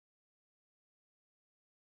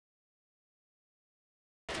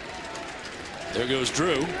There goes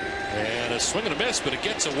Drew, and a swing and a miss, but it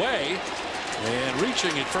gets away. And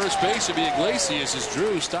reaching at first base would be Iglesias as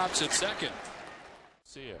Drew stops at second.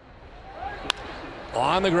 See ya.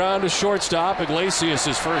 On the ground to shortstop.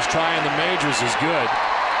 Iglesias' first try in the majors is good.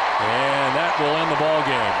 And that will end the ball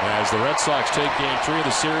game as the Red Sox take game 3 of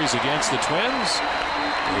the series against the Twins.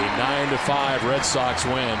 A 9-5 Red Sox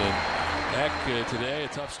win. And heck, today a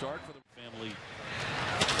tough start for the family.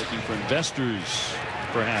 Looking for investors,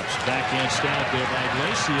 perhaps. Backhand stab there by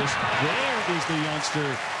Iglesias. There is the youngster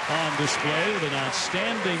on display with an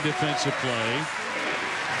outstanding defensive play.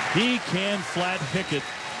 He can flat hick it,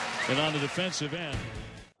 and on the defensive end.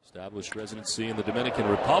 Established residency in the Dominican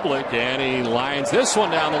Republic, and he lines this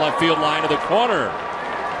one down the left field line to the corner.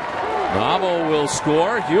 Navo will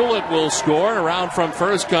score. Hewlett will score. And around from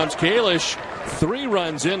first comes Kalish. 3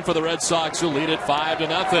 runs in for the Red Sox, who lead it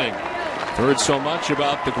 5-0. Heard so much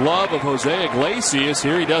about the glove of Jose Iglesias.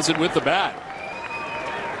 Here he does it with the bat.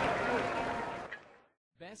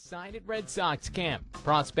 Best side at Red Sox camp.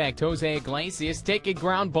 Prospect Jose Iglesias taking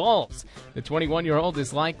ground balls. The 21-year-old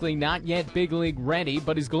is likely not yet big league ready,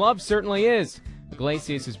 but his glove certainly is.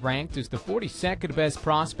 Iglesias is ranked as the 42nd best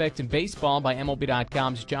prospect in baseball by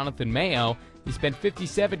MLB.com's Jonathan Mayo. He spent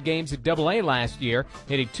 57 games at AA last year,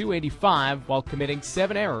 hitting .285 while committing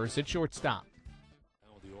 7 errors at shortstop.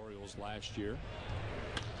 The Orioles last year.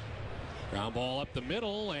 Ground ball up the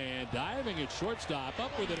middle and diving at shortstop.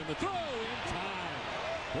 Up with it in the throw in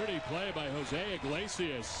time. Pretty play by Jose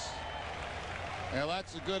Iglesias. Well,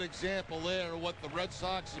 that's a good example there of what the Red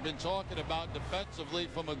Sox have been talking about defensively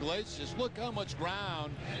from Iglesias. Look how much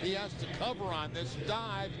ground he has to cover on this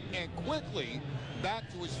dive, and quickly back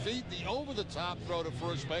to his feet, the over-the-top throw to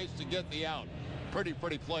first base to get the out. Pretty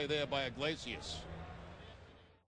play there by Iglesias.